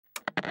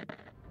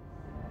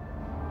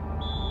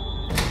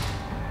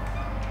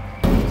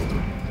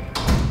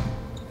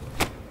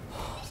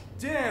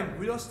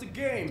We lost the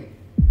game.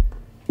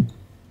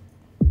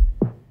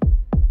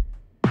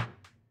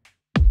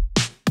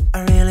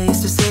 I really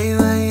used to say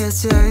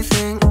yes to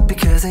everything,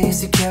 because I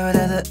used to care what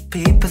other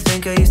people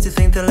think. I used to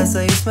think the less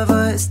I used my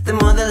voice, the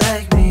more they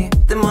like me,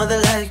 the more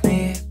they like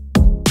me.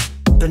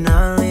 But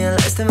now I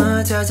realize the more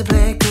I try to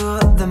play cool,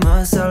 the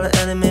more solid,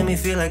 and it made me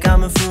feel like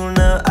I'm a fool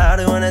now. I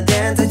don't wanna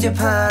dance at your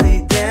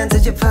party, dance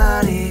at your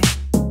party.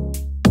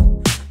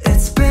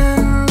 It's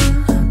been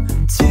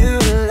too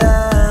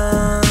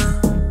long,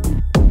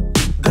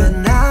 but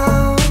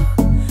now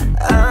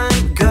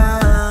I'm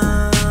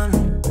gone.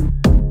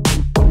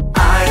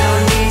 I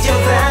don't need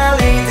your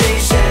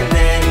validation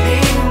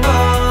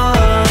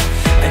anymore.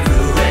 I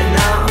grew and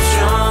now I'm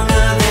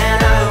stronger than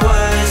I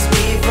was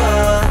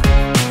before.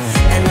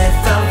 And if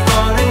I'm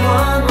falling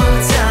one more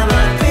time,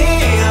 I'll be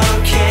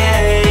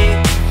okay.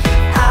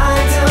 I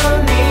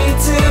don't need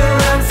to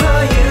run for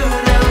you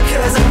now,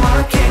 'cause I'm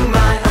walking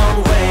my own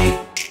way.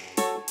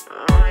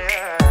 Oh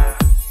yeah.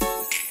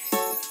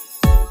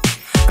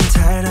 I'm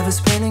tired of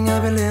explaining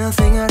every little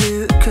thing I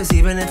do, 'cause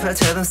even if I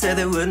tell them, say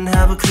they wouldn't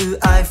have a clue.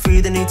 I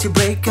feel the need to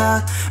break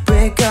out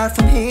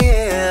from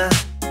here.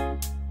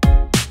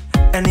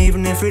 And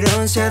even if we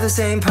don't share the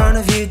same point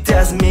of view,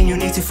 doesn't mean you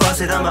need to force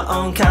it on my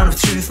own kind of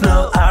truth.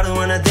 No, I don't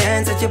wanna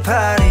dance at your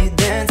party,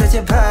 dance at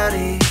your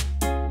party.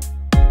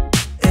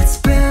 It's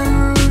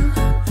been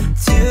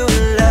too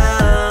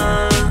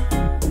long.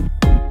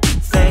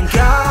 Thank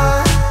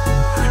God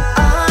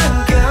I'm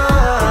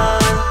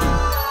gone.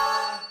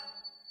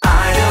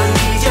 I don't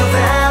need your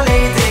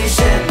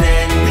validation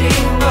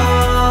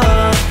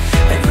anymore.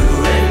 I grew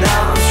and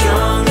now I'm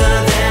stronger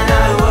than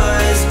I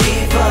was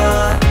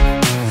before.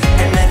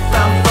 And if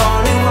I'm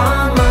falling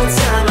one more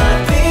time,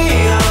 I'll be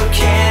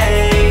okay.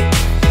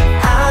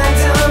 I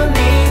don't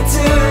need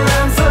to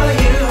run for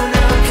you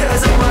now,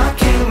 'cause I'm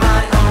walking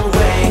my own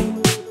way.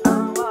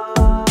 I'm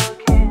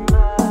walking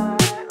my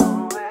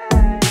own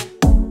way.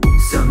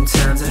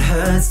 Sometimes it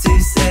hurts to